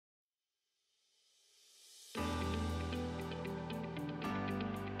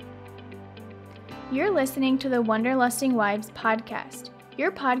You're listening to the Wanderlusting Wives podcast,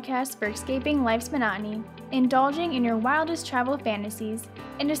 your podcast for escaping life's monotony, indulging in your wildest travel fantasies,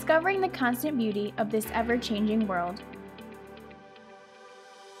 and discovering the constant beauty of this ever-changing world.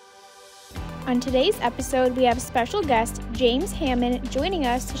 On today's episode, we have special guest James Hammond joining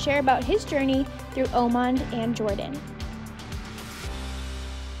us to share about his journey through Oman and Jordan.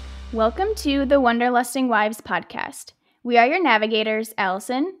 Welcome to the Wanderlusting Wives podcast. We are your navigators,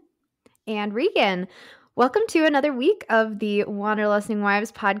 Allison and Regan. Welcome to another week of the Wanderlusting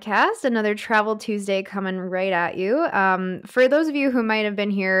Wives podcast, another Travel Tuesday coming right at you. For those of you who might have been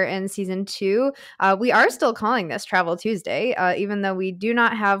here in season 2, we are still calling this Travel Tuesday, even though we do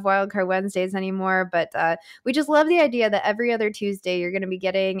not have Wildcard Wednesdays anymore. But we just love the idea that every other Tuesday you're going to be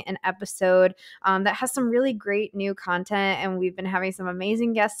getting an episode that has some really great new content. And we've been having some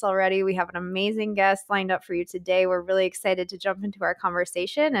amazing guests already. We have an amazing guest lined up for you today. We're really excited to jump into our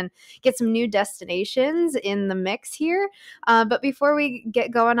conversation and get some new destinations in the mix here. But before we get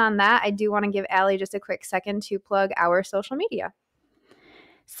going on that, I do want to give Allie just a quick second to plug our social media.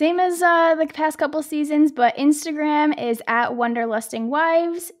 Same as the past couple seasons, but Instagram is at Wanderlusting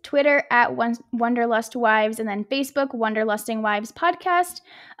Wives, Twitter at Wanderlust Wives, and then Facebook, Wanderlusting Wives Podcast.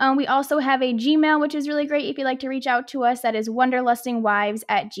 We also have a Gmail, which is really great if you'd like to reach out to us. That is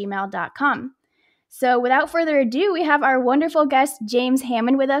wanderlustingwives@gmail.com. So without further ado, we have our wonderful guest, James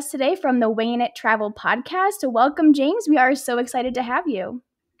Hammond, with us today from the Winging It Travel podcast. So welcome, James. We are so excited to have you.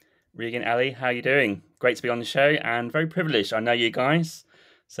 Regan, Allie, how are you doing? Great to be on the show and very privileged. I know you guys.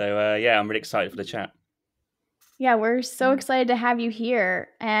 So, I'm really excited for the chat. Yeah, we're so excited to have you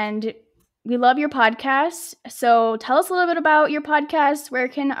here. And we love your podcast. So tell us a little bit about your podcast. Where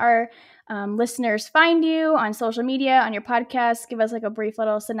can our listeners find you on social media, on your podcast? Give us like a brief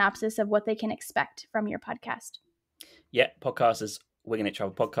little synopsis of what they can expect from your podcast. Yeah, podcast is Winging It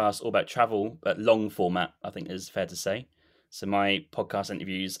Travel Podcast, all about travel, but long format, I think is fair to say. So my podcast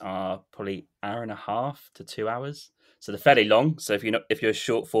interviews are probably an hour and a half to 2 hours. So they're fairly long. So if you're a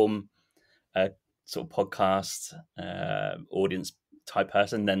short form sort of podcast audience type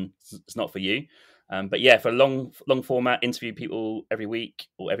person, then it's not for you. But yeah, for long format, interview people every week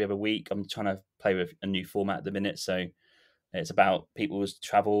or every other week. I'm trying to play with a new format at the minute. So it's about people's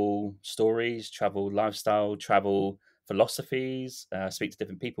travel stories, travel lifestyle, travel philosophies, speak to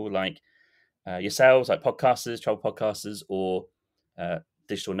different people like yourselves, like podcasters, travel podcasters, or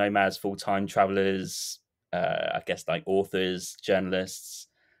digital nomads, full-time travelers, I guess like authors, journalists.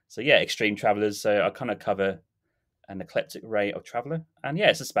 So yeah, extreme travelers. So I kind of cover an eclectic array of traveler. And yeah,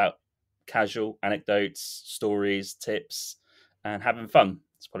 it's just about casual anecdotes, stories, tips, and having fun.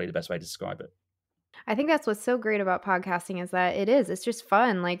 It's probably the best way to describe it. I think that's what's so great about podcasting is that it's just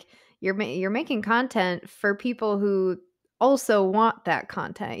fun. Like you're making content for people who also want that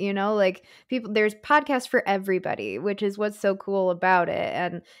content, like there's podcasts for everybody, which is what's so cool about it.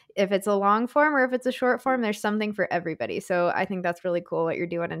 And if it's a long form or if it's a short form, there's something for everybody. So I think that's really cool what you're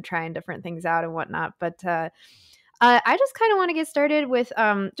doing and trying different things out and whatnot. But I just kind of want to get started with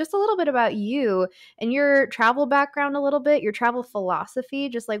just a little bit about you and your travel background a little bit, your travel philosophy,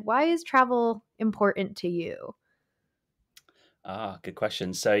 just like why is travel important to you? Good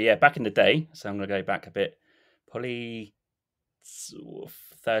question. So yeah, back in the day, so I'm going to go back a bit, probably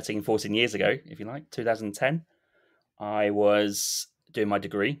 13, 14 years ago, if you like, 2010, I was doing my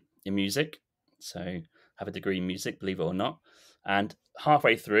degree in music. So I have a degree in music, believe it or not. And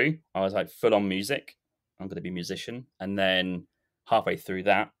halfway through, I was like full on music. I'm going to be a musician. And then halfway through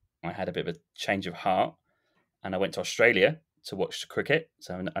that, I had a bit of a change of heart and I went to Australia to watch cricket.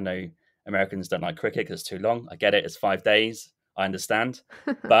 So I know Americans don't like cricket because it's too long. I get it. It's 5 days. I understand.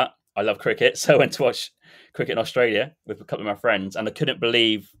 But I love cricket. So I went to watch cricket in Australia with a couple of my friends and I couldn't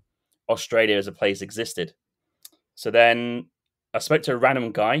believe Australia as a place existed. So then I spoke to a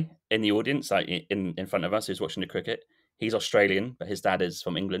random guy in the audience, like in front of us, who's watching the cricket. He's Australian, but his dad is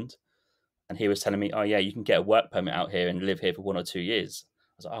from England. And he was telling me, oh, yeah, you can get a work permit out here and live here for 1 or 2 years.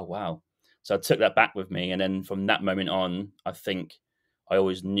 I was like, oh, wow. So I took that back with me. And then from that moment on, I think I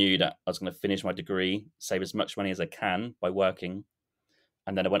always knew that I was going to finish my degree, save as much money as I can by working.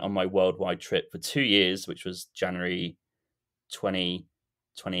 And then I went on my worldwide trip for 2 years, which was January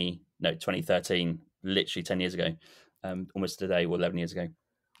 2013, literally 10 years ago, almost today, or 11 years ago.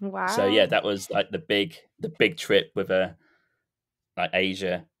 Wow. So yeah, that was like the big trip with like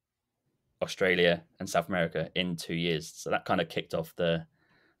Asia, Australia and South America in 2 years. So that kind of kicked off the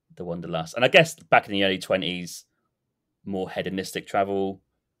Wanderlust. And I guess back in the early 20s, more hedonistic travel,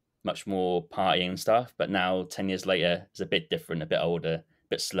 much more partying and stuff. But now 10 years later, it's a bit different, a bit older, a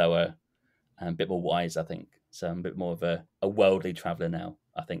bit slower, and a bit more wise, I think. So I'm a bit more of a worldly traveler now,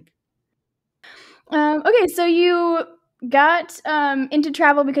 I think. Okay, so you got into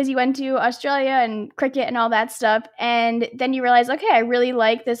travel because you went to Australia and cricket and all that stuff, and then you realized, okay, I really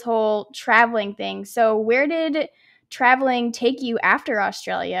like this whole traveling thing. So where did traveling take you after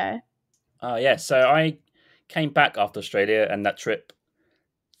Australia? Yeah, so I came back after Australia and that trip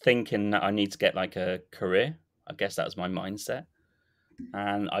thinking that I need to get like a career. I guess that was my mindset.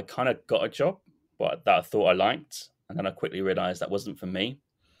 And I kind of got a job that I thought I liked. And then I quickly realized that wasn't for me.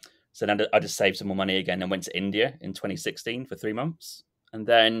 So then I just saved some more money again and went to India in 2016 for 3 months. And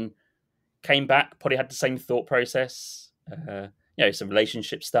then came back, probably had the same thought process, some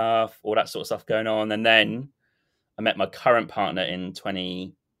relationship stuff, all that sort of stuff going on. And then I met my current partner in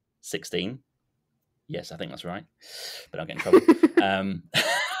 2016. Yes, I think that's right, but I'll get in trouble.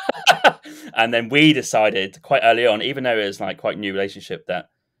 And then we decided quite early on, even though it was like quite a new relationship, that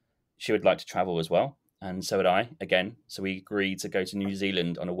she would like to travel as well. And so would I, again. So we agreed to go to New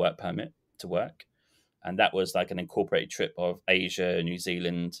Zealand on a work permit to work. And that was like an incorporated trip of Asia, New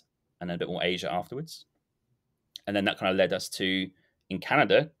Zealand, and a bit more Asia afterwards. And then that kind of led us to in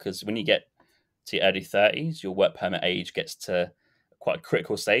Canada, because when you get to your early 30s, your work permit age gets to quite a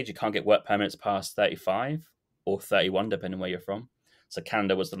critical stage. You can't get work permits past 35 or 31, depending where you're from. So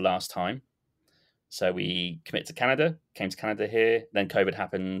Canada was the last time. So we committed to Canada, came to Canada here, then COVID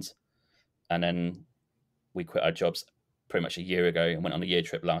happened, and then we quit our jobs pretty much a year ago and went on a year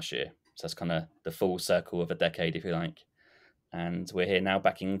trip last year. So that's kind of the full circle of a decade, if you like. And we're here now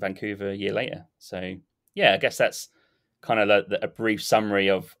back in Vancouver a year later. So yeah, I guess that's kind of a brief summary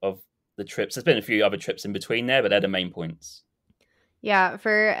of the trips. There's been a few other trips in between there, but they're the main points. Yeah,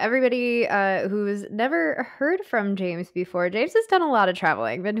 for everybody who's never heard from James before, James has done a lot of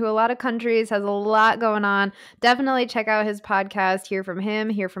traveling, been to a lot of countries, has a lot going on. Definitely check out his podcast, hear from him,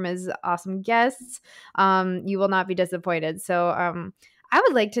 hear from his awesome guests. You will not be disappointed. So I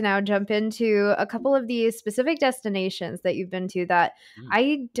would like to now jump into a couple of the specific destinations that you've been to that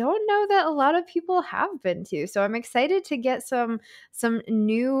I don't know that a lot of people have been to. So I'm excited to get some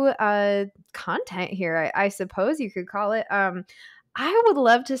new content here, I suppose you could call it. I would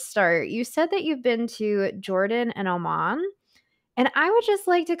love to start. You said that you've been to Jordan and Oman, and I would just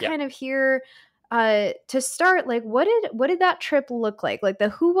like to kind of hear to start, like what did that trip look like? Like the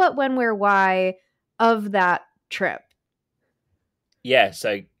who, what, when, where, why of that trip. Yeah,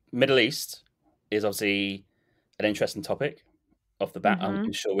 so Middle East is obviously an interesting topic off the bat.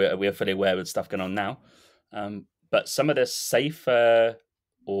 I'm sure we're fully aware with stuff going on now. But some of the safer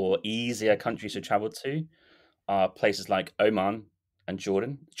or easier countries to travel to are places like Oman and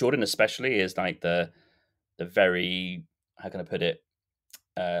Jordan. Jordan especially is like the very, how can I put it?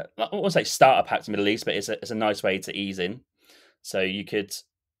 I won't say starter pack to Middle East, but it's a nice way to ease in. So you could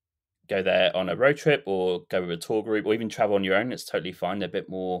go there on a road trip or go with a tour group or even travel on your own. It's totally fine. They're a bit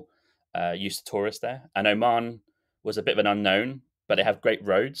more used to tourists there. And Oman was a bit of an unknown, but they have great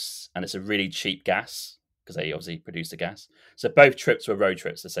roads and it's a really cheap gas because they obviously produce the gas. So both trips were road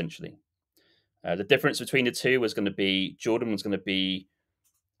trips essentially. The difference between the two was going to be Jordan was going to be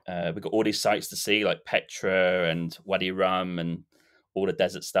we've got all these sites to see like Petra and Wadi Rum and all the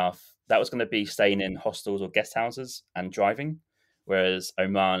desert stuff. That was going to be staying in hostels or guest houses and driving. Whereas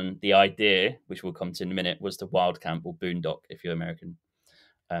Oman, the idea, which we'll come to in a minute, was to wild camp or boondock if you're American,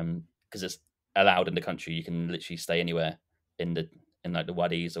 because it's allowed in the country. You can literally stay anywhere in like the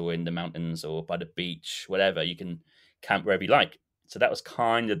wadis or in the mountains or by the beach, whatever. You can camp wherever you like. So that was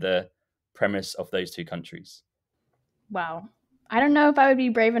kind of the premise of those two countries. Wow. I don't know if I would be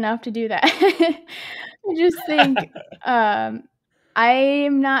brave enough to do that. I just think I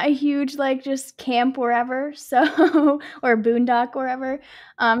am not a huge like just camp wherever, so or boondock wherever.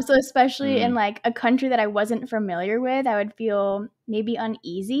 So especially in like a country that I wasn't familiar with, I would feel maybe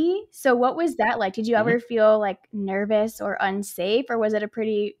uneasy. So what was that like? Did you ever feel like nervous or unsafe, or was it a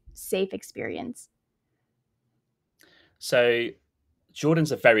pretty safe experience? So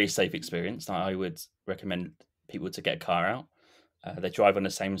Jordan's a very safe experience. I would recommend people to get a car out. They drive on the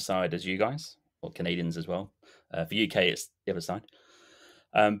same side as you guys, or Canadians as well. For UK, it's the other side.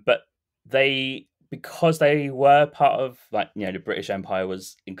 But because they were part of the British Empire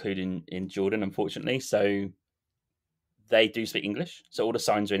was included in Jordan, unfortunately. So they do speak English. So all the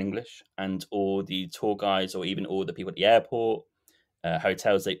signs are in English, and all the tour guides, or even all the people at the airport,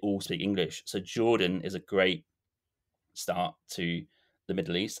 hotels, they all speak English. So Jordan is a great start to the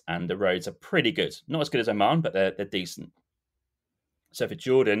Middle East, and the roads are pretty good. Not as good as Oman, but they're decent. So for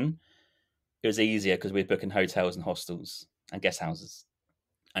Jordan, it was easier because we're booking hotels and hostels and guest houses.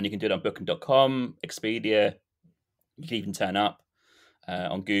 And you can do it on booking.com, Expedia. You can even turn up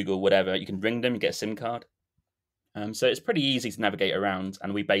on Google, whatever. You can ring them, you get a SIM card. So it's pretty easy to navigate around,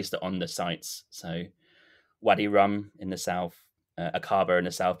 and we based it on the sites. So Wadi Rum in the south, Aqaba in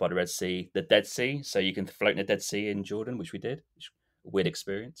the south by the Red Sea, the Dead Sea. So you can float in the Dead Sea in Jordan, which we did, which a weird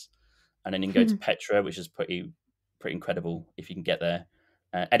experience. And then you can go to Petra, which is pretty incredible if you can get there.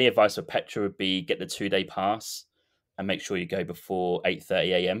 Any advice for Petra would be get the 2-day pass and make sure you go before 8:30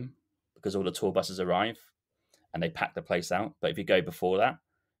 a.m. because all the tour buses arrive and they pack the place out. But if you go before that,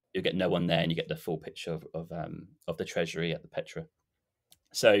 you'll get no one there, and you get the full picture of the treasury at the Petra.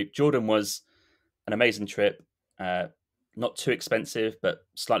 So Jordan was an amazing trip. Not too expensive, but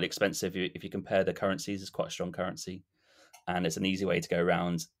slightly expensive if you compare the currencies. It's quite a strong currency, and it's an easy way to go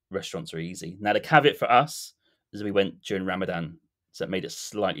around. Restaurants are easy. Now, the caveat for us is we went during Ramadan, so it made it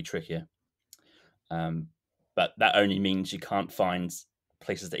slightly trickier. But that only means you can't find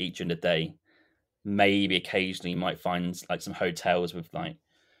places to eat during the day. Maybe occasionally you might find like some hotels with like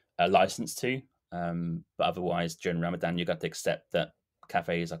a license to, but otherwise during Ramadan you got to accept that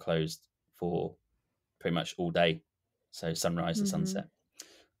cafes are closed for pretty much all day, so sunrise to sunset.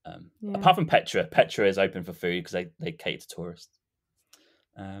 Apart from Petra is open for food because they cater to tourists.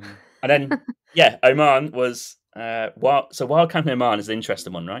 And then Oman was wild camping in Oman is an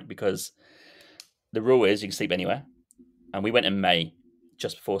interesting one, right? Because the rule is you can sleep anywhere, and we went in May,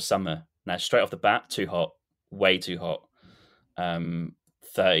 just before summer. Now straight off the bat, too hot, way too hot.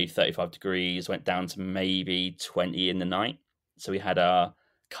 30, 35 degrees, went down to maybe 20 in the night. So we had our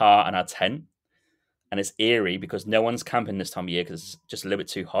car and our tent, and it's eerie because no one's camping this time of year because it's just a little bit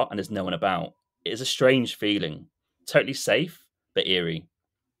too hot and there's no one about. It is a strange feeling, totally safe, but eerie.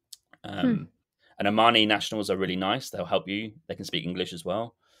 And Omani nationals are really nice. They'll help you. They can speak English as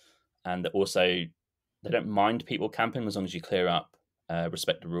well. And also, they don't mind people camping as long as you clear up,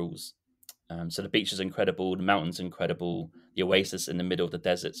 respect the rules. So the beach is incredible. The mountains are incredible. The oasis in the middle of the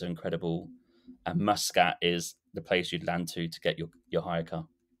deserts are incredible. And Muscat is the place you'd land to get your hire car.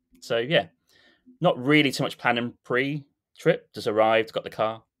 So, yeah, not really too much planning pre-trip. Just arrived, got the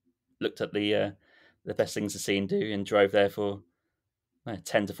car, looked at the best things to see and do, and drove there for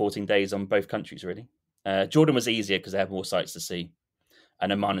 10 to 14 days on both countries, really. Jordan was easier because they have more sites to see.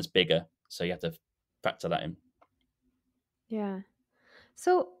 And Oman is bigger, so you have to factor that in. Yeah.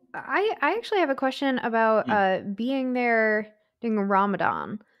 So I actually have a question about being there during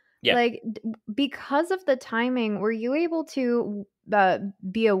Ramadan. Yeah. Like, because of the timing, were you able to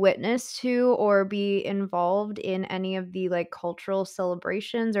be a witness to or be involved in any of the like cultural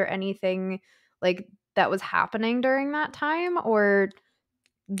celebrations or anything like that was happening during that time, or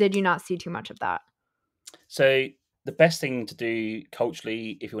did you not see too much of that? So the best thing to do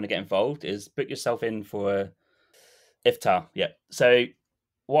culturally, if you want to get involved, is book yourself in for iftar. Yeah. So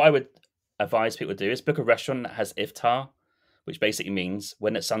what I would advise people to do is book a restaurant that has iftar, which basically means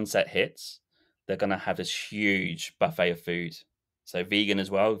when the sunset hits, they're going to have this huge buffet of food. So vegan as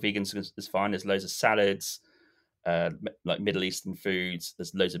well. Vegan is fine. There's loads of salads, like Middle Eastern foods.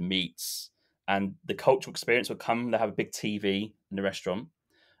 There's loads of meats. And the cultural experience will come. They have a big TV in the restaurant.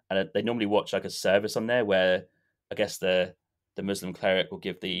 And they normally watch like a service on there where I guess the Muslim cleric will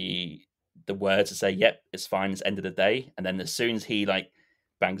give the words to say, yep, it's fine, it's end of the day. And then as soon as he like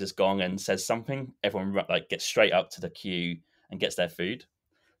bangs his gong and says something, everyone like gets straight up to the queue and gets their food.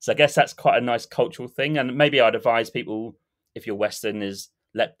 So I guess that's quite a nice cultural thing. And maybe I'd advise people, if you're Western, is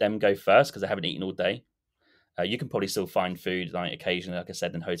let them go first because they haven't eaten all day. You can probably still find food like occasionally, like I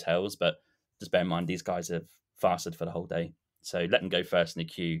said, in hotels, but just bear in mind these guys have fasted for the whole day. So let them go first in the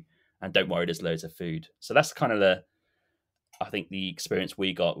queue, and don't worry, there's loads of food. So that's kind of I think the experience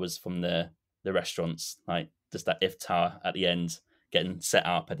we got was from the restaurants, like just that iftar at the end, getting set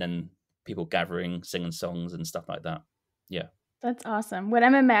up, and then people gathering, singing songs and stuff like that. Yeah. That's awesome. What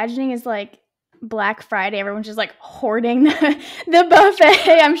I'm imagining is like Black Friday, everyone's just like hoarding the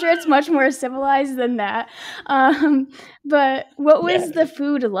buffet. I'm sure it's much more civilized than that. But what was the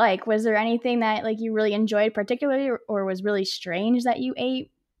food like? Was there anything that like you really enjoyed particularly or was really strange that you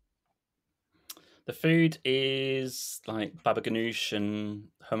ate? The food is like baba ganoush and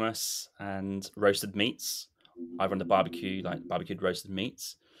hummus and roasted meats, either on the barbecue, like barbecued roasted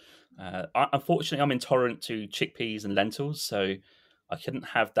meats. Unfortunately, I'm intolerant to chickpeas and lentils, so I couldn't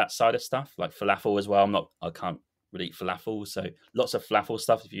have that side of stuff, like falafel as well. I can't really eat falafel, so lots of falafel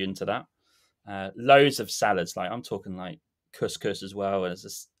stuff if you're into that. Loads of salads, like I'm talking like couscous as well, and it's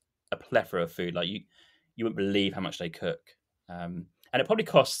just a plethora of food. Like you wouldn't believe how much they cook. And it probably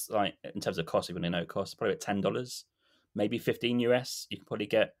costs, like in terms of cost, even though it costs probably about $10, maybe $15 US. You can probably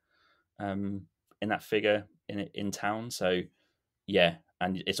get in that figure in town. So yeah,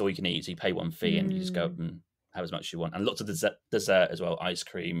 and it's all you can eat. So you pay one fee and you just go up and have as much as you want. And lots of dessert as well, ice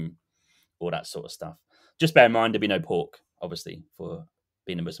cream, all that sort of stuff. just bear in mind there'll be no pork, obviously, for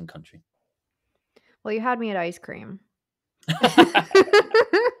being a Muslim country. Well, you had me at ice cream.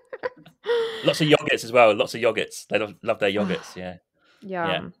 Lots of yogurts as well. Lots of yogurts. They love their yogurts. Yeah.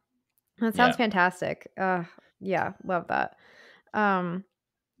 Yeah. That sounds fantastic. Yeah, love that.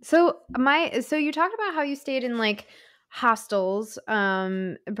 So you talked about how you stayed in like hostels,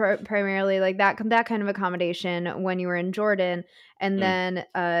 primarily like that kind of accommodation when you were in Jordan, and then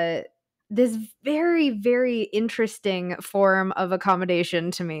this very, very interesting form of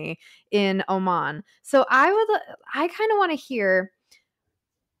accommodation to me in Oman. So I kind of want to hear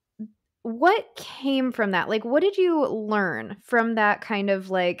what came from that. Like, what did you learn from that kind of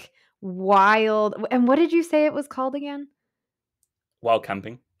like wild? And what did you say it was called again? Wild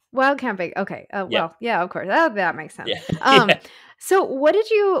camping. Wild camping. Okay. Well, yeah, of course. That makes sense. Yeah. So what did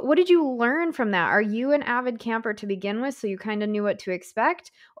you learn from that? Are you an avid camper to begin with, so you kind of knew what to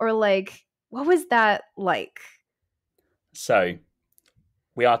expect, or like what was that like? So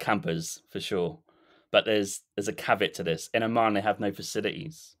we are campers for sure, but there's a caveat to this. In Oman, they have no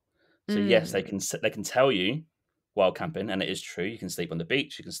facilities. So yes, they can tell you wild camping, and it is true. You can sleep on the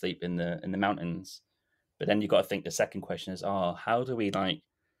beach, you can sleep in the mountains, but then you've got to think the second question is, how do we like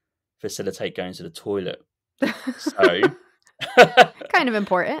facilitate going to the toilet? So kind of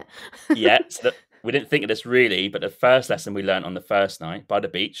important. Yeah, so we didn't think of this really, but the first lesson we learned on the first night by the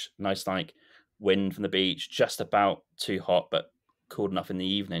beach, nice like wind from the beach, just about too hot but cool enough in the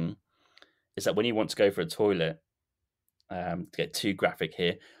evening, is that when you want to go for a toilet, to get too graphic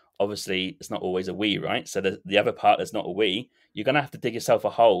here, obviously it's not always a wee, right? So the other part that's not a wee, you're gonna have to dig yourself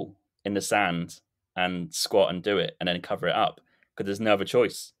a hole in the sand and squat and do it, and then cover it up because there's no other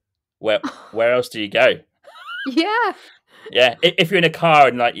choice. Where else do you go? Yeah. Yeah, if you're in a car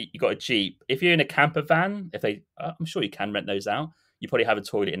and like you got a Jeep, if you're in a camper van, I'm sure you can rent those out. You probably have a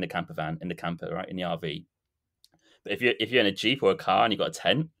toilet in the camper van, in the camper, right, in the RV. But if you're in a Jeep or a car and you've got a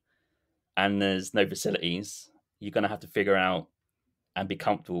tent and there's no facilities, you're gonna have to figure out and be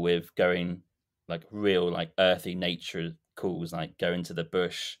comfortable with going like real like earthy nature calls, like go into the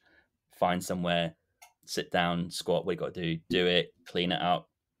bush, find somewhere, sit down, squat. What you got to do it, clean it up,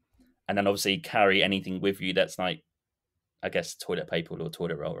 and then obviously carry anything with you that's like, I guess, toilet paper or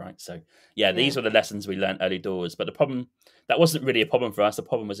toilet roll, right? So, yeah, these were the lessons we learned early doors. But the problem, that wasn't really a problem for us. The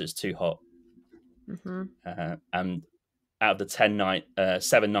problem was it's too hot. And out of the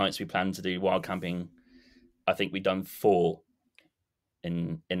 7 nights we planned to do wild camping, I think we'd done 4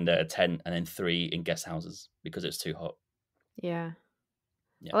 in the tent and then 3 in guest houses because it's too hot. Yeah.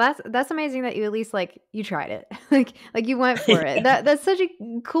 Well, that's amazing that you at least like you tried it, like you went for it. That's such a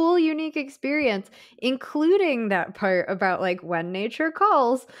cool, unique experience, including that part about like when nature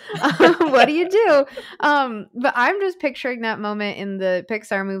calls. What do you do? But I'm just picturing that moment in the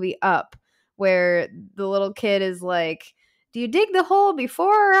Pixar movie Up, where the little kid is like, "Do you dig the hole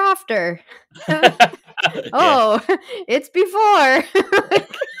before or after?" It's before.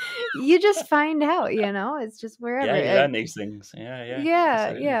 You just find out, it's just wherever. Yeah, you learn these things.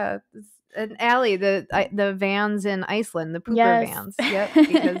 Yeah. And Allie, the vans in Iceland, the pooper vans. Yep,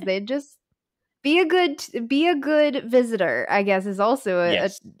 because they just be a good visitor, I guess, is also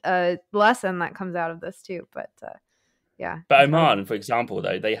a lesson that comes out of this too. But yeah. But Oman, for example,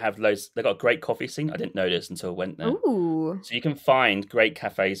 though, they have loads. They got a great coffee scene. I didn't know this until I went there. Ooh. So you can find great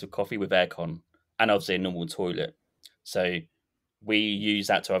cafes with coffee with aircon and obviously a normal toilet. So we use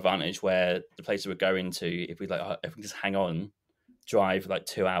that to our advantage, where the places we're going to, if we just hang on, drive like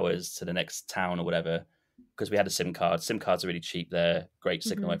 2 hours to the next town or whatever, because we had a SIM card. SIM cards are really cheap there, great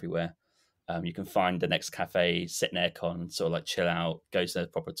signal everywhere. You can find the next cafe, sit in aircon, sort of like chill out, go to the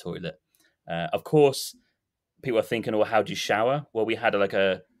proper toilet. Of course, people are thinking, well, how do you shower? Well, we had like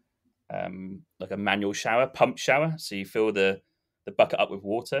a manual shower, pump shower. So you fill the bucket up with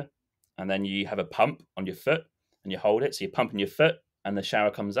water, and then you have a pump on your foot, and you hold it. So you're pumping your foot, and the shower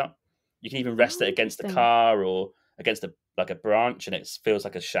comes up. You can even rest it against the car or against a branch, and it feels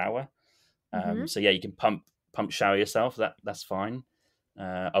like a shower. So yeah, you can pump shower yourself. That's fine.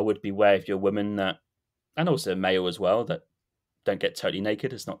 I would beware if you're a woman and also a male as well, that don't get totally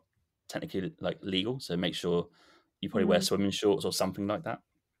naked. It's not technically like legal, so make sure you probably wear swimming shorts or something like that.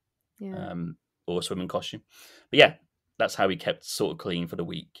 Yeah. Or a swimming costume. But yeah, that's how we kept sort of clean for the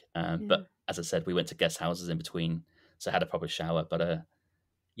week. But as I said, we went to guest houses in between, so I had a proper shower. But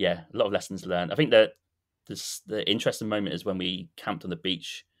yeah, a lot of lessons learned. I think that the interesting moment is when we camped on the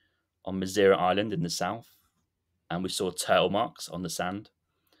beach on Mazira Island in the south, and we saw turtle marks on the sand.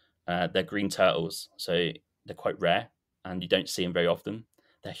 They're green turtles, so they're quite rare, and you don't see them very often.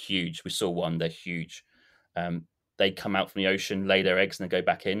 They're huge. We saw one. They're huge. They come out from the ocean, lay their eggs, and they go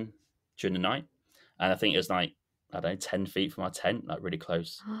back in during the night. and I think it was like, I don't know, 10 feet from our tent, like really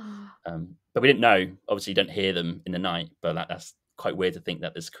close. But we didn't know. Obviously, you don't hear them in the night, but that's quite weird to think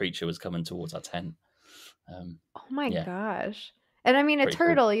that this creature was coming towards our tent. Oh my Yeah, gosh. And I mean, a pretty cool.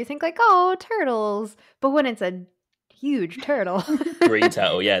 turtle, you think like, oh, turtles. But when it's a huge turtle. Green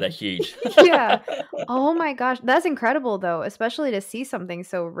turtle, yeah, they're huge. Yeah. Oh my gosh. That's incredible though, especially to see something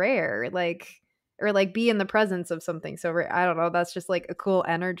so rare, like, or like be in the presence of something so rare. I don't know. That's just like a cool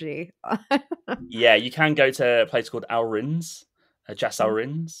energy. Yeah, you can go to a place called Alrins,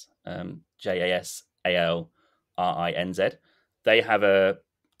 Jasalrins, Jasalrinz. They have a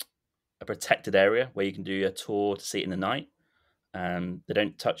protected area where you can do a tour to see it in the night. They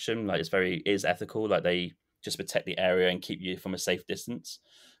don't touch them. Like it is ethical. Like they just protect the area and keep you from a safe distance.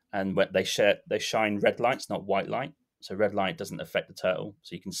 And when they shine red lights, not white light. So red light doesn't affect the turtle.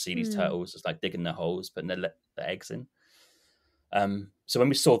 So you can see these turtles just like digging their holes, putting their eggs in. So when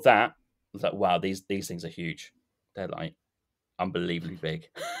we saw that, I was like, wow, these things are huge. They're like unbelievably big.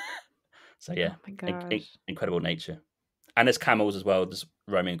 So yeah, Oh my gosh. incredible nature. And there's camels as well, just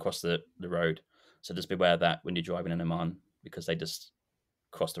roaming across the road. So just beware of that when you're driving in Oman, because they just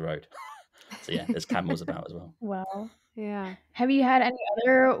cross the road. So yeah, there's camels about as well. Wow. Yeah. Have you had any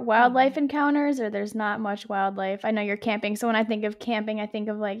other wildlife encounters, or there's not much wildlife? I know you're camping, so when I think of camping, I think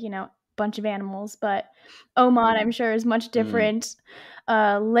of like, a bunch of animals, but Oman, I'm sure, is much different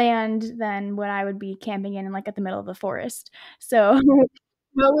land than what I would be camping in like at the middle of the forest. So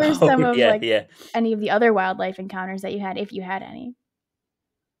what were some of like any of the other wildlife encounters that you had, if you had any?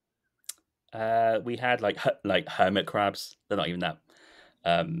 We had like hermit crabs. They're not even that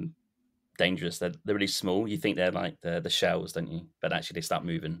dangerous. They're really small. You think they're like the shells, don't you? But actually, they start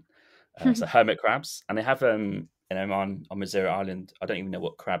moving. So hermit crabs, and they have in Oman on Madeira Island. I don't even know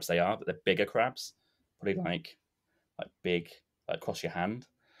what crabs they are, but they're bigger crabs, probably like big, like across your hand.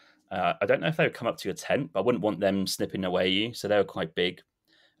 I don't know if they would come up to your tent, but I wouldn't want them snipping away you. So they were quite big.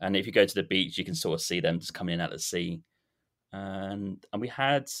 And if you go to the beach, you can sort of see them just coming in out of the sea. And we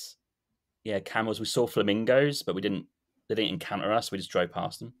had camels. We saw flamingos, but they didn't encounter us. We just drove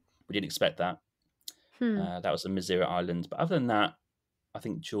past them. We didn't expect that. That was the Madeira Island. But other than that, I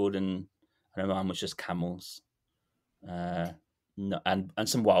think Jordan and Oman was just camels. No, and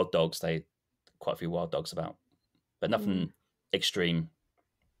some wild dogs. Quite a few wild dogs about, but nothing extreme.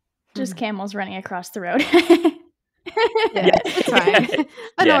 Just camels running across the road. It's fine.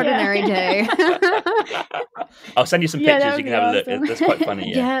 An ordinary day. I'll send you some pictures. You can have awesome. a look. It's quite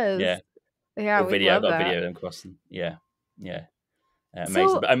funny. Yeah. Yeah, I've got a video of them crossing. Yeah. Amazing.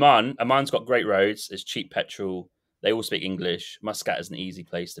 So, but Oman's got great roads. It's cheap petrol. They all speak English. Muscat is an easy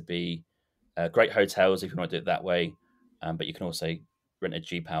place to be. Great hotels if you want to do it that way. But you can also rent a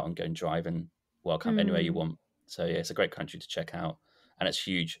Jeep out and go and drive and camp anywhere you want. So yeah, it's a great country to check out, and it's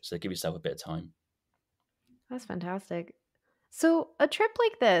huge. So give yourself a bit of time. that's fantastic. So a trip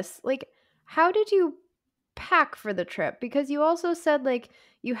like this, like, how did you pack for the trip? Because you also said like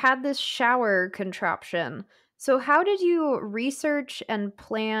you had this shower contraption. So how did you research and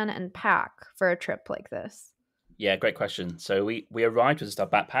plan and pack for a trip like this? Yeah, great question. So we arrived with just our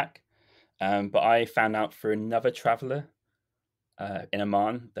backpack, but I found out through another traveller in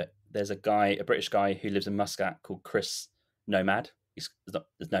Oman that there's a British guy who lives in Muscat called Chris Nomad.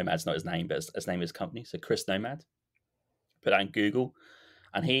 Nomad's not his name, but his name is his company. So Chris Nomad. Put that in Google,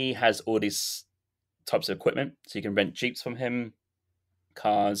 and he has all these types of equipment. So you can rent Jeeps from him,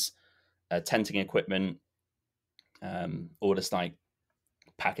 cars, tenting equipment, all this like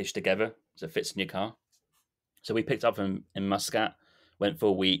packaged together so it fits in your car. So we picked up in Muscat, went for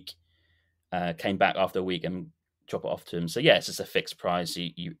a week, came back after a week and drop it off to him. So yeah, it's just a fixed price.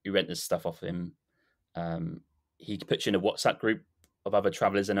 You rent this stuff off him. He puts you in a WhatsApp group of other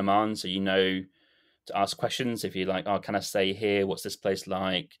travelers in Oman, so you know to ask questions. If you're like, oh, can I stay here? What's this place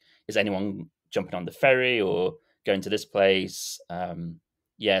like? Is anyone jumping on the ferry or going to this place?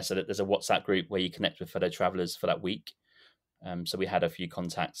 So that there's a WhatsApp group where you connect with fellow travelers for that week. So we had a few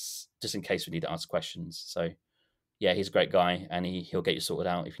contacts just in case we need to ask questions. So yeah, he's a great guy, and he'll get you sorted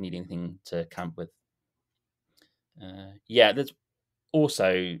out if you need anything to camp with. There's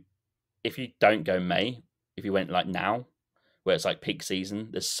also, if you don't go May, if you went like now, where it's like peak season,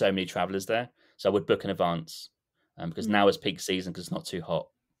 there's so many travelers there. So I would book in advance because now is peak season because it's not too hot.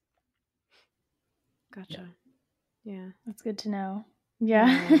 Gotcha. Yeah. That's good to know.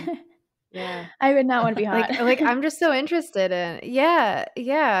 Yeah. Yeah. I would not want to be hot. Like I'm just so interested in. Yeah.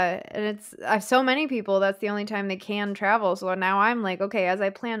 And I have so many people, that's the only time they can travel. So now I'm like, okay, as I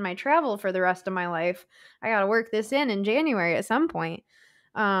plan my travel for the rest of my life, I got to work this in January at some point.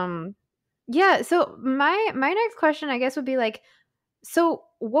 So my next question, I guess, would be like, So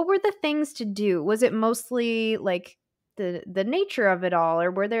what were the things to do? Was it mostly like the nature of it all,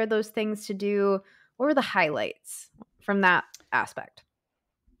 or were there those things to do? What were the highlights from that aspect?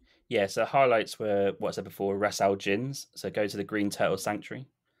 Yeah, so highlights were what I said before, Ras Al Gins. So go to the Green Turtle Sanctuary,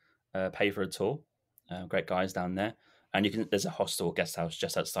 pay for a tour. Great guys down there. And there's a hostel or guest house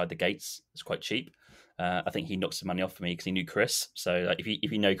just outside the gates. It's quite cheap. I think he knocked some money off for me because he knew Chris. So like,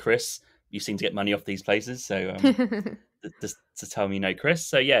 if you know Chris, you seem to get money off these places. So just to tell me you know Chris.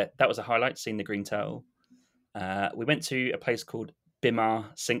 So yeah, that was a highlight, seeing the Green Turtle. We went to a place called Bimar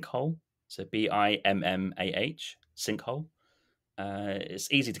Sinkhole. So Bimmah Sinkhole.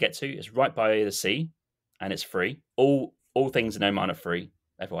 It's easy to get to. It's right by the sea, and it's free. All things in Oman are free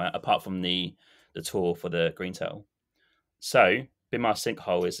everywhere, apart from the tour for the Green Turtle. So Bimar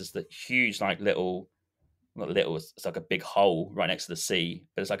Sinkhole is just the huge, like little, not little. It's like a big hole right next to the sea,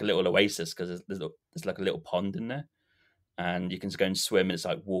 but it's like a little oasis because there's like a little pond in there, and you can just go and swim. And it's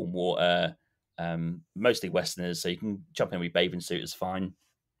like warm water, mostly Westerners, so you can jump in with your bathing suit. It's fine.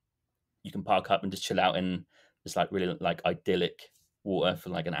 You can park up and just chill out in this like really like idyllic water for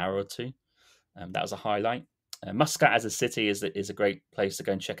like an hour or two. That was a highlight. Muscat as a city is a great place to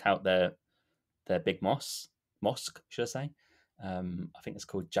go and check out their big mosque, should I say? I think it's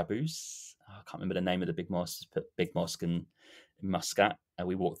called Jabus. I can't remember the name of the big mosque. Just put big mosque in Muscat.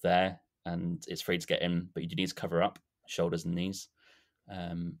 We walked there, and it's free to get in, but you do need to cover up shoulders and knees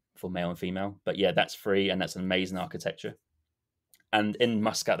for male and female. But yeah, that's free, and that's an amazing architecture. And in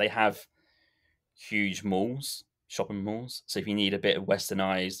Muscat, they have huge malls, shopping malls. So if you need a bit of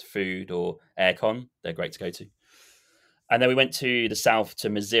westernized food or aircon, they're great to go to. And then we went to the south to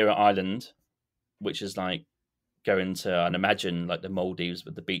Mazira Island, which is like going to, and imagine like the Maldives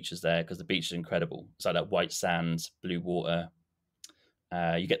with the beaches there, because the beach is incredible. It's like that white sand, blue water.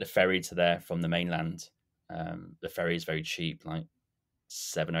 You get the ferry to there from the mainland. The ferry is very cheap, like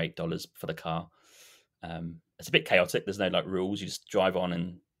 $7 or $8 for the car. It's a bit chaotic. There's no like rules. You just drive on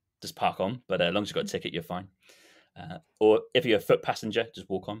and just park on. But as long as you've got a ticket, you're fine. Or if you're a foot passenger, just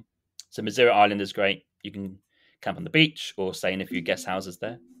walk on. So Mazira Island is great. You can camp on the beach or stay in a few guest houses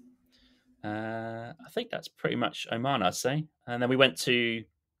there. I think that's pretty much Oman, I'd say. And then we went to,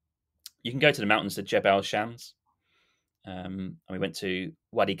 you can go to the mountains to Jebel Shams. And we went to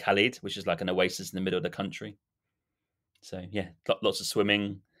Wadi Khalid, which is like an oasis in the middle of the country. So yeah, lots of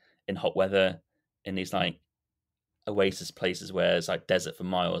swimming in hot weather in these like oasis places where it's like desert for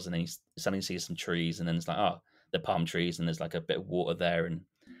miles, and then you suddenly see some trees, and then it's like, oh, they're palm trees, and there's like a bit of water there, and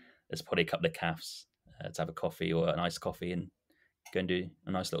there's probably a couple of cafes to have a coffee or an iced coffee and go and do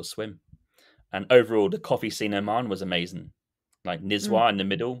a nice little swim. And overall, the coffee scene in Oman was amazing. Like Nizwa in the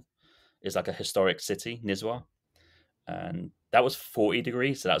middle is like a historic city, Nizwa. And that was 40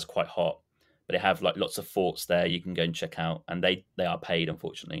 degrees, so that was quite hot. But they have like lots of forts there you can go and check out. And they are paid,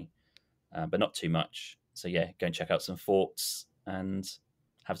 unfortunately, but not too much. So yeah, go and check out some forts and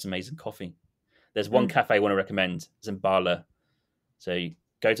have some amazing coffee. There's one cafe I want to recommend. It's in Bala. So you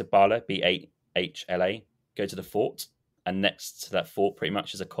go to Bala, Bhla, go to the fort. And next to that fort pretty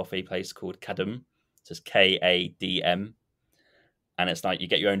much is a coffee place called Kadam. So it's Kadm. And it's like you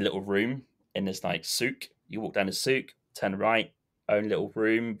get your own little room in this like souk. You walk down the souk, turn right, own little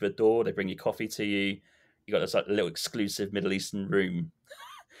room, the door, they bring you coffee to you. You got this like little exclusive Middle Eastern room.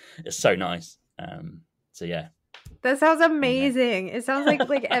 It's so nice. So yeah. That sounds amazing. Yeah. It sounds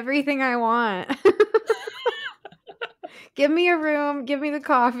like everything I want. Give me a room, give me the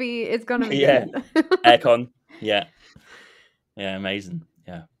coffee. It's gonna be good. Aircon. Yeah. Yeah, amazing.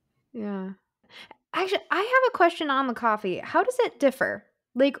 Yeah. Yeah. Actually, I have a question on the coffee. How does it differ?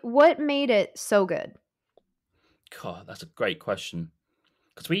 Like, what made it so good? God, that's a great question.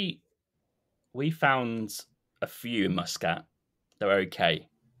 Because we found a few in Muscat that were okay.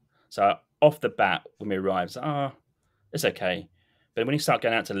 So off the bat, when we arrived, it's okay. But when you start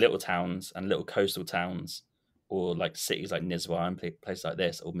going out to little towns and little coastal towns, or like cities like Nizwa and places like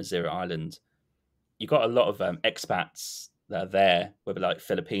this, or Mazira Island, you got a lot of expats that are there, whether like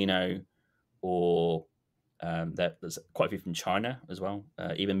Filipino or there's quite a few from China as well,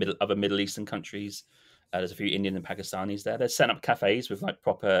 even other Middle Eastern countries. There's a few Indian and Pakistanis there. They're setting up cafes with like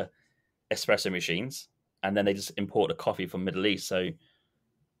proper espresso machines, and then they just import the coffee from Middle East. So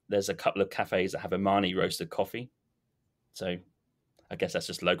there's a couple of cafes that have Omani roasted coffee. So I guess that's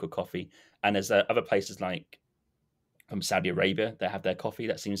just local coffee. And there's other places like from Saudi Arabia that have their coffee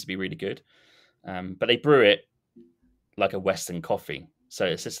that seems to be really good. But they brew it like a Western coffee. So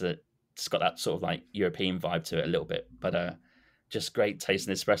it's just got that sort of like European vibe to it a little bit. But just great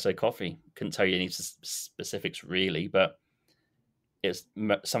tasting espresso coffee. Couldn't tell you any specifics really, but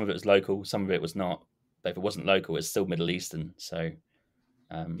some of it was local, some of it was not. But if it wasn't local, it's still Middle Eastern. So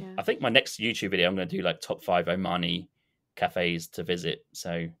I think my next YouTube video, I'm going to do like top 5 Omani cafes to visit.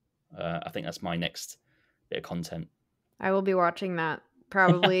 So I think that's my next bit of content. I will be watching that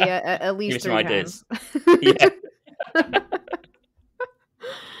probably at least 3 times. Yeah.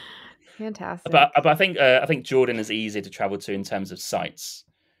 Fantastic. But I think Jordan is easier to travel to in terms of sites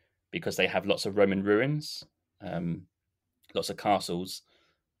because they have lots of Roman ruins, lots of castles,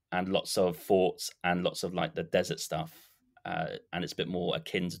 and lots of forts, and lots of like the desert stuff, and it's a bit more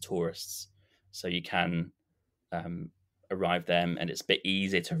akin to tourists. So you can arrive there, and it's a bit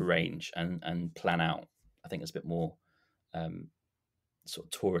easier to arrange and plan out. I think it's a bit more sort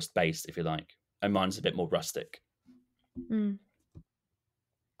of tourist based, if you like. Oman's a bit more rustic.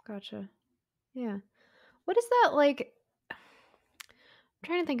 Gotcha. Yeah. What is that like? I'm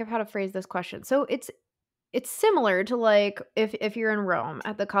trying to think of how to phrase this question. So it's similar to like if you're in Rome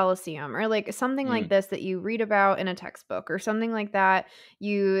at the Colosseum, or like something like this that you read about in a textbook, or something like that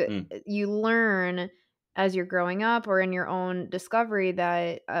you learn as you're growing up or in your own discovery,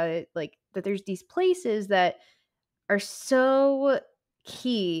 that like that there's these places that are so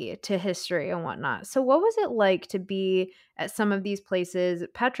key to history and whatnot. So what was it like to be at some of these places,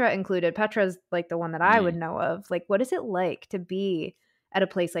 Petra included? Petra's like the one that I would know of. Like, what is it like to be at a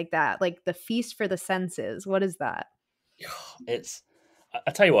place like that? Like the feast for the senses. What is that? It's,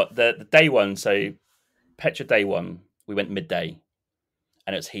 I tell you what, the day one, so Petra day one, we went midday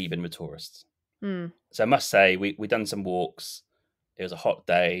and it was heaving with tourists. So I must say, we done some walks. It was a hot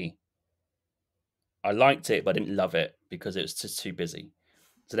day. I liked it, but I didn't love it because it was just too busy.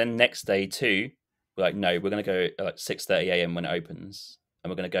 So then next day too, we're like, no, we're going to go at like 6:30 a.m. when it opens, and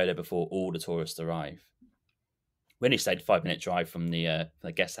we're going to go there before all the tourists arrive. We only stayed 5-minute drive from the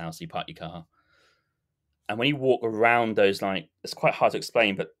guest house. You park your car, and when you walk around those, like, it's quite hard to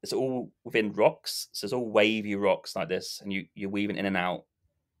explain, but it's all within rocks. So it's all wavy rocks like this, and you're weaving in and out,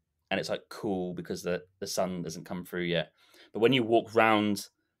 and it's like cool because the sun doesn't come through yet. But when you walk round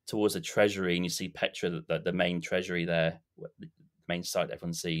towards the treasury and you see Petra, the main treasury there, the main site that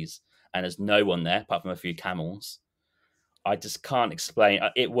everyone sees, and there's no one there apart from a few camels. I just can't explain.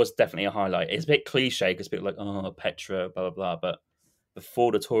 It was definitely a highlight. It's a bit cliche because people are like, oh, Petra, blah, blah, blah. But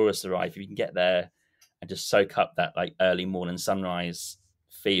before the tourists arrive, if you can get there and just soak up that like early morning sunrise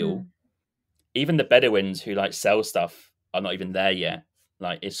feel, even the Bedouins who like sell stuff are not even there yet.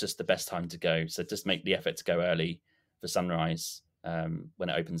 Like, it's just the best time to go. So just make the effort to go early for sunrise when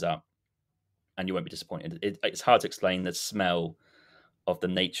it opens up, and you won't be disappointed. It's hard to explain the smell of the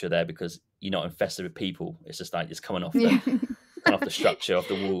nature there because you're not infested with people. It's just like it's coming off the structure of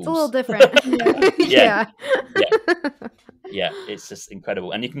the walls. It's a little different. Yeah. It's just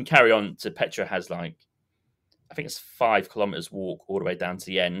incredible. And you can carry on to Petra has like, I think it's 5 kilometers walk all the way down to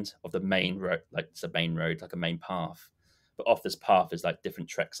the end of the main road. Like, it's a main road, like a main path. But off this path is like different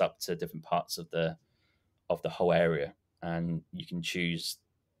treks up to different parts of the whole area. And you can choose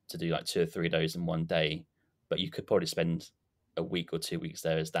to do like 2 or 3 of those in one day, but you could probably spend a week or 2 weeks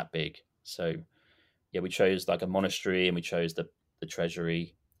there. It's that big. So yeah, we chose like a monastery, and we chose the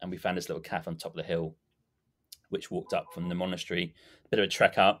treasury, and we found this little cafe on top of the hill, which walked up from the monastery, a bit of a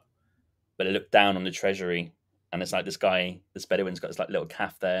trek up, but it looked down on the treasury, and it's like this Bedouin's got this like little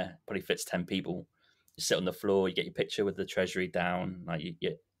cafe there, probably fits 10 people. You sit on the floor, you get your picture with the treasury down, like you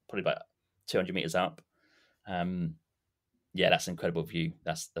get probably about 200 meters up. Yeah, that's an incredible view.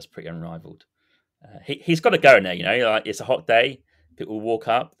 That's pretty unrivaled. He's got to go in there, you know. Like, it's a hot day. People walk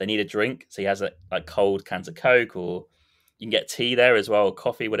up. They need a drink, so he has like cold cans of Coke, or you can get tea there as well, or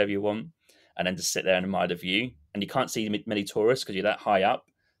coffee, whatever you want, and then just sit there and admire the view. And you can't see many tourists because you're that high up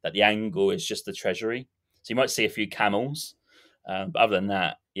that the angle is just the treasury. So you might see a few camels, but other than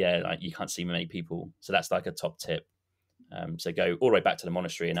that, yeah, like you can't see many people. So that's like a top tip. So go all the way back to the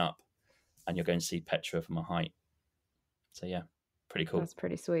monastery and up, and you're going to see Petra from a height. So yeah, pretty cool. That's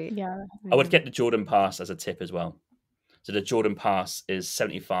pretty sweet. Yeah. I would get the Jordan Pass as a tip as well. So the Jordan Pass is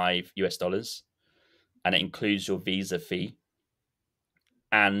 $75, and it includes your visa fee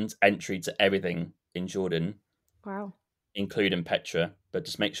and entry to everything in Jordan. Wow. Including Petra, but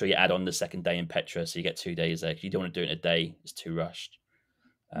just make sure you add on the second day in Petra, so you get 2 days there. You don't want to do it in a day; it's too rushed.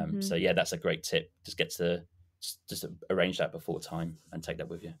 So yeah, that's a great tip. Just arrange that before time and take that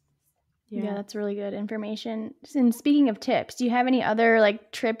with you. Yeah, that's really good information. And speaking of tips, do you have any other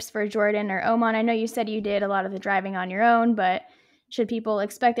like trips for Jordan or Oman? I know you said you did a lot of the driving on your own, but should people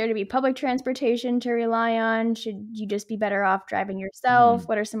expect there to be public transportation to rely on? Should you just be better off driving yourself?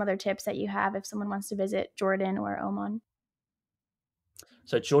 What are some other tips that you have if someone wants to visit Jordan or Oman?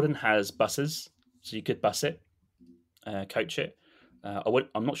 So Jordan has buses, so you could bus it, coach it.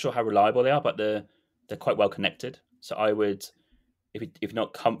 I'm not sure how reliable they are, but they're quite well connected. So I would if you're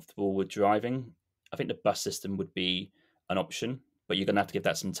not comfortable with driving, I think the bus system would be an option, but you're going to have to give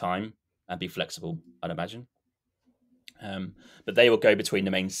that some time and be flexible, I'd imagine. But they will go between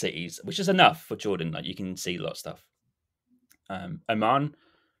the main cities, which is enough for Jordan. Like, you can see a lot of stuff. Oman,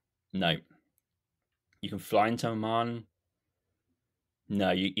 no. You can fly into Oman.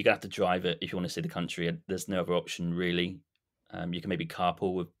 No, you're going to have to drive it if you want to see the country. There's no other option, really. You can maybe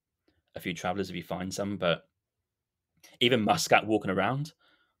carpool with a few travelers if you find some, but even Muscat walking around,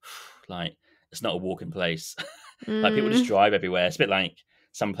 like, it's not a walking place. Like, people just drive everywhere. It's a bit like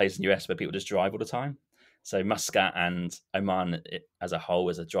some places in the US where people just drive all the time. So Muscat and Oman as a whole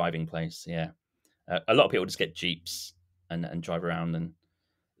is a driving place. Yeah, a lot of people just get jeeps and drive around. And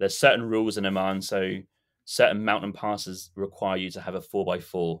there's certain rules in Oman. So certain mountain passes require you to have a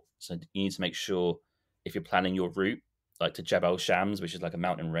 4x4. So you need to make sure, if you're planning your route, like to Jebel Shams, which is like a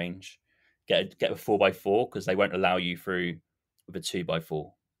mountain range, get a 4x4, because they won't allow you through with a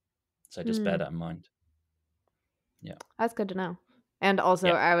 2x4. So just bear that in mind. Yeah, that's good to know. And also,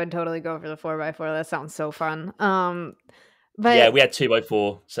 Yeah. I would totally go for the 4x4. That sounds so fun. But yeah, we had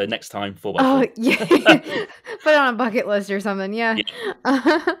 2x4. So next time, 4x4. Oh yeah, put it on a bucket list or something. Yeah.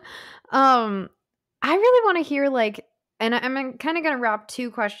 I really want to hear, like, and I'm kind of gonna wrap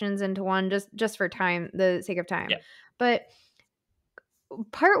two questions into one, just for the sake of time. Yeah. But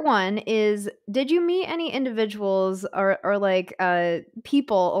part one is, did you meet any individuals or like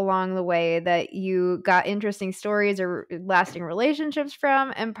people along the way that you got interesting stories or lasting relationships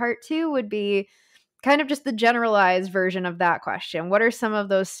from? And part two would be kind of just the generalized version of that question. What are some of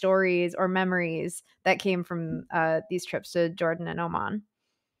those stories or memories that came from these trips to Jordan and Oman?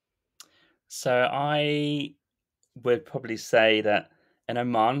 So I would probably say that in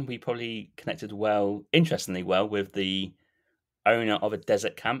Oman, we probably connected interestingly well, with the owner of a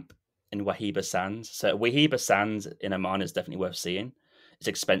desert camp in Wahiba Sands. So Wahiba Sands in Oman is definitely worth seeing. It's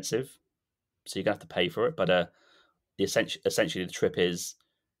expensive, so you're going to have to pay for it. But essentially the trip is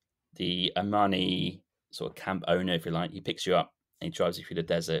the Omani sort of camp owner, if you like. He picks you up and he drives you through the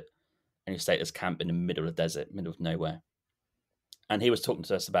desert, and you stay at this camp in the middle of the desert, middle of nowhere. And he was talking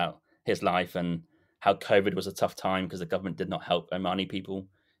to us about his life and how COVID was a tough time because the government did not help Omani people.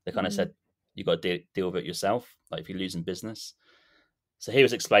 They kind of said, you've got to deal with it yourself, like if you're losing business. So he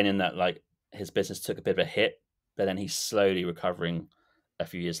was explaining that, like, his business took a bit of a hit, but then he's slowly recovering a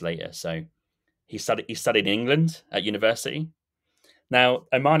few years later. So he studied in England at university. Now,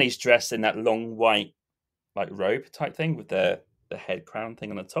 Omani's dressed in that long white, like, robe type thing with the head crown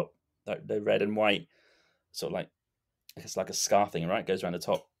thing on the top, like the red and white, sort of like, it's like a scarf thing, right? It goes around the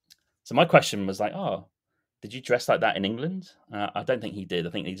top. So my question was like, oh, did you dress like that in England? I don't think he did.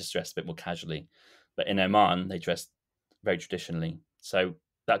 I think he just dressed a bit more casually. But in Oman, they dressed very traditionally. So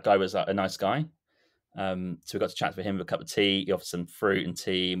that guy was a nice guy. So we got to chat with him with a cup of tea. He offered some fruit and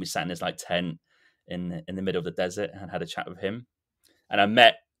tea, and we sat in his like tent in the middle of the desert and had a chat with him. And I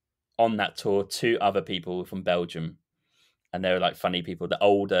met on that tour 2 other people from Belgium, and they were like funny people. The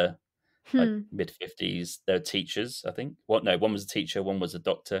older, like mid-50s, they're teachers, I think. One was a teacher, one was a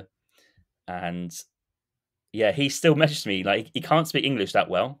doctor. And yeah, he still messaged me. Like, he can't speak English that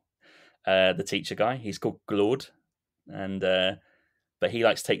well, the teacher guy. He's called Claude. And but he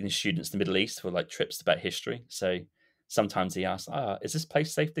likes taking his students to the Middle East for like trips about history. So sometimes he asks, is this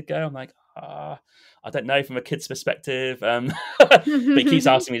place safe to go? I'm like, I don't know from a kid's perspective. But he keeps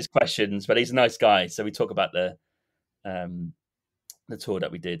asking me these questions, but he's a nice guy. So we talk about the tour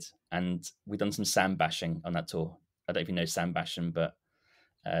that we did, and we done some sand bashing on that tour. I don't know if you know sand bashing, but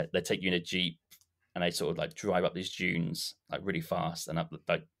they take you in a Jeep and they sort of like drive up these dunes like really fast and up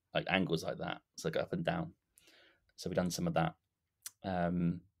like angles like that. So go up and down. So we've done some of that.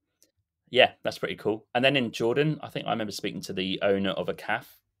 Yeah, that's pretty cool. And then in Jordan, I think I remember speaking to the owner of a cafe,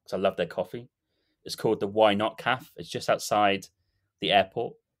 because I love their coffee. It's called the Why Not Cafe. It's just outside the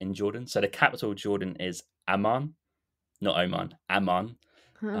airport in Jordan. So the capital of Jordan is Amman, not Oman, Amman,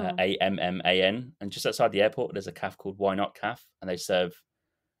 Amman. And just outside the airport, there's a cafe called Why Not Cafe, and they serve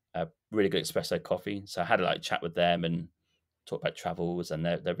a really good espresso coffee. So I had a like chat with them and talk about travels, and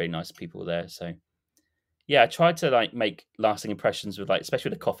they're very nice people there. So yeah, I tried to like make lasting impressions with like, especially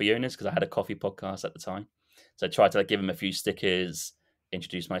with the coffee owners, because I had a coffee podcast at the time. So I tried to like give them a few stickers,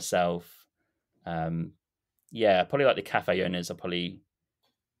 introduce myself. Yeah, probably like the cafe owners I probably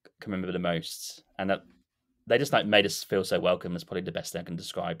can remember the most, and that they just like made us feel so welcome. Is probably the best thing I can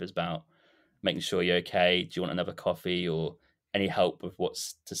describe, is about making sure you're okay. Do you want another coffee or any help with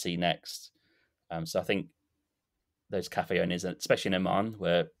what's to see next? So I think those cafe owners, especially in Oman,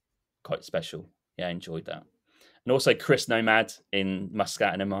 were quite special. Yeah, I enjoyed that. And also Chris Nomad in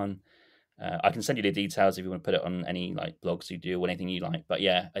Muscat and Oman. I can send you the details if you want to put it on any like blogs you do or anything you like. But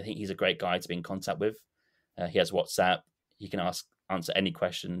yeah, I think he's a great guy to be in contact with. He has WhatsApp. He can answer any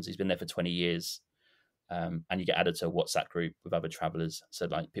questions. He's been there for 20 years. And you get added to a WhatsApp group with other travelers. So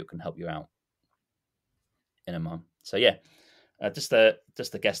like people can help you out in Oman. So yeah, just the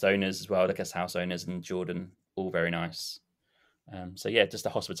guest owners as well, the guest house owners and Jordan, all very nice. So yeah, just the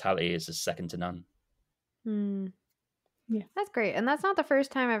hospitality is just second to none. Yeah, that's great. And that's not the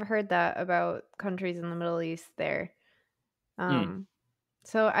first time I've heard that about countries in the Middle East there.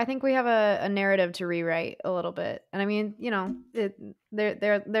 So I think we have a narrative to rewrite a little bit. And I mean, you know,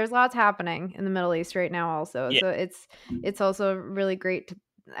 there's lots happening in the Middle East right now also. Yeah. So it's also really great to,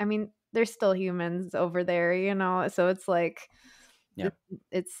 I mean, there's still humans over there, you know, so it's like,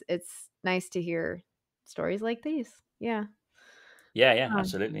 it's nice to hear stories like these. Yeah. Yeah,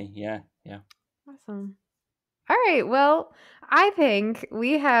 absolutely. Yeah. Awesome. All right. Well, I think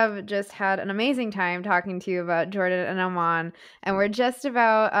we have just had an amazing time talking to you about Jordan and Oman, and we're just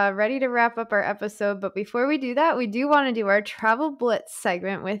about ready to wrap up our episode. But before we do that, we do want to do our Travel Blitz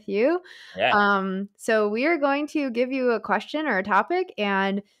segment with you. Yeah. So we are going to give you a question or a topic,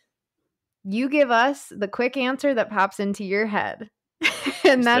 and you give us the quick answer that pops into your head.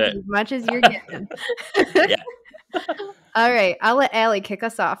 And that's as much as you're getting. Yeah. All right. I'll let Allie kick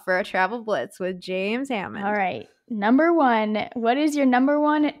us off for a Travel Blitz with James Hammond. All right. Number one, what is your number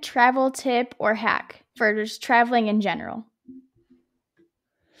one travel tip or hack for just traveling in general?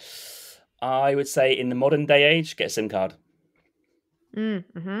 I would say in the modern day age, get a SIM card.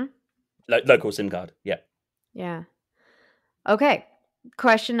 Mm-hmm. Local SIM card. Yeah. Yeah. Okay.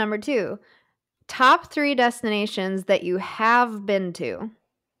 Question number 2. Top 3 destinations that you have been to.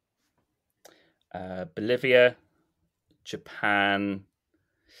 Bolivia, Japan,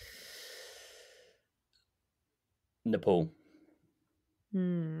 Nepal.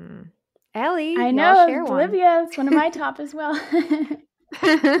 Allie, I know Bolivia. It's one of my top as well.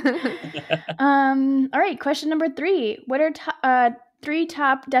 All right, question number 3. What are 3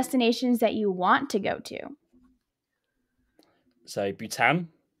 top destinations that you want to go to? So Bhutan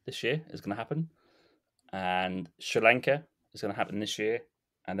this year is going to happen, and Sri Lanka is going to happen this year,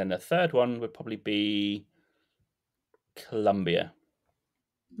 and then the third one would probably be Colombia.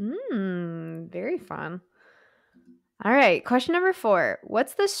 Very fun. All right, question number 4.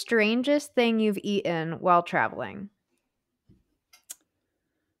 What's the strangest thing you've eaten while traveling?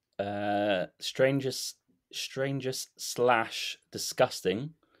 Strangest /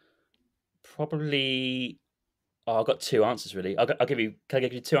 disgusting. Probably. Oh, I've got 2 answers really. Can I give you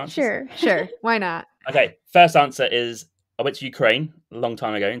 2 answers? Sure. Why not? Okay. First answer is I went to Ukraine a long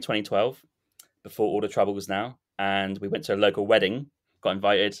time ago in 2012, before all the troubles now, and we went to a local wedding. Got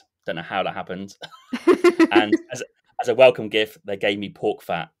invited. Don't know how that happened. And as a welcome gift, they gave me pork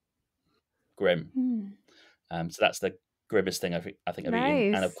fat. Grim. So that's the grimmest thing I think I've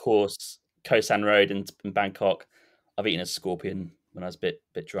eaten. And of course, Koh San Road in Bangkok, I've eaten a scorpion when I was a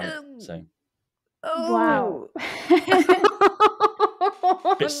bit drunk. So. Wow.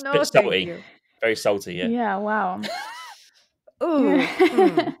 bit salty. Very salty, yeah. Yeah, wow. Ooh.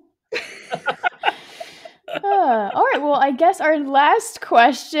 All right, well, I guess our last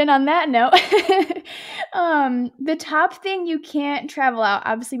question on that note, the top thing you can't travel out,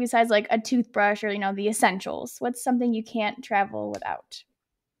 obviously besides like a toothbrush or, the essentials, what's something you can't travel without?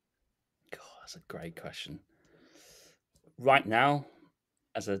 God, that's a great question. Right now,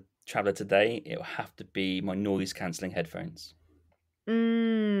 as a traveler today, it will have to be my noise cancelling headphones.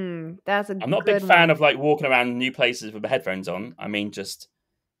 That's I'm not a big fan of like walking around new places with the headphones on. I mean, just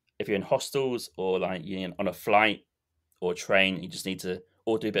if you're in hostels or like you're on a flight or a train, you just need to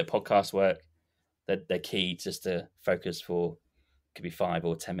or do a bit of podcast work. They're key just to focus for could be 5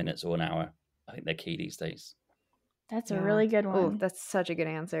 or 10 minutes or an hour. I think they're key these days. That's a really good one. Oh, that's such a good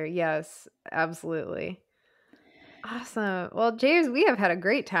answer. Yes, absolutely. Awesome. Well, James, we have had a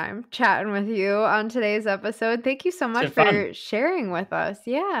great time chatting with you on today's episode. Thank you so much for sharing with us.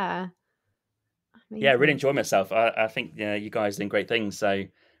 Yeah. Amazing. Yeah, I really enjoyed myself. I think you guys are doing great things. So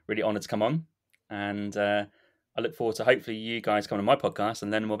really honored to come on. And I look forward to hopefully you guys coming on my podcast and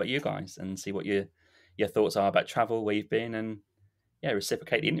learning more about you guys and see what your thoughts are about travel, where you've been, and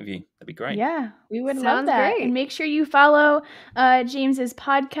reciprocate the interview. That'd be great. Yeah, we would love that. Great. And make sure you follow James's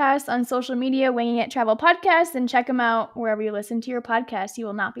podcast on social media, Winging It Travel Podcast, and check him out wherever you listen to your podcast. You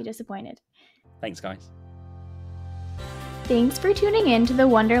will not be disappointed. Thanks, guys. Thanks for tuning in to the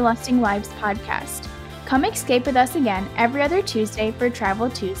Wanderlusting Wives podcast. Come escape with us again every other Tuesday for Travel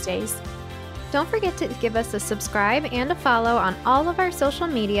Tuesdays. Don't forget to give us a subscribe and a follow on all of our social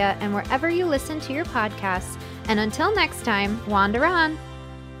media and wherever you listen to your podcasts. And until next time, wander on.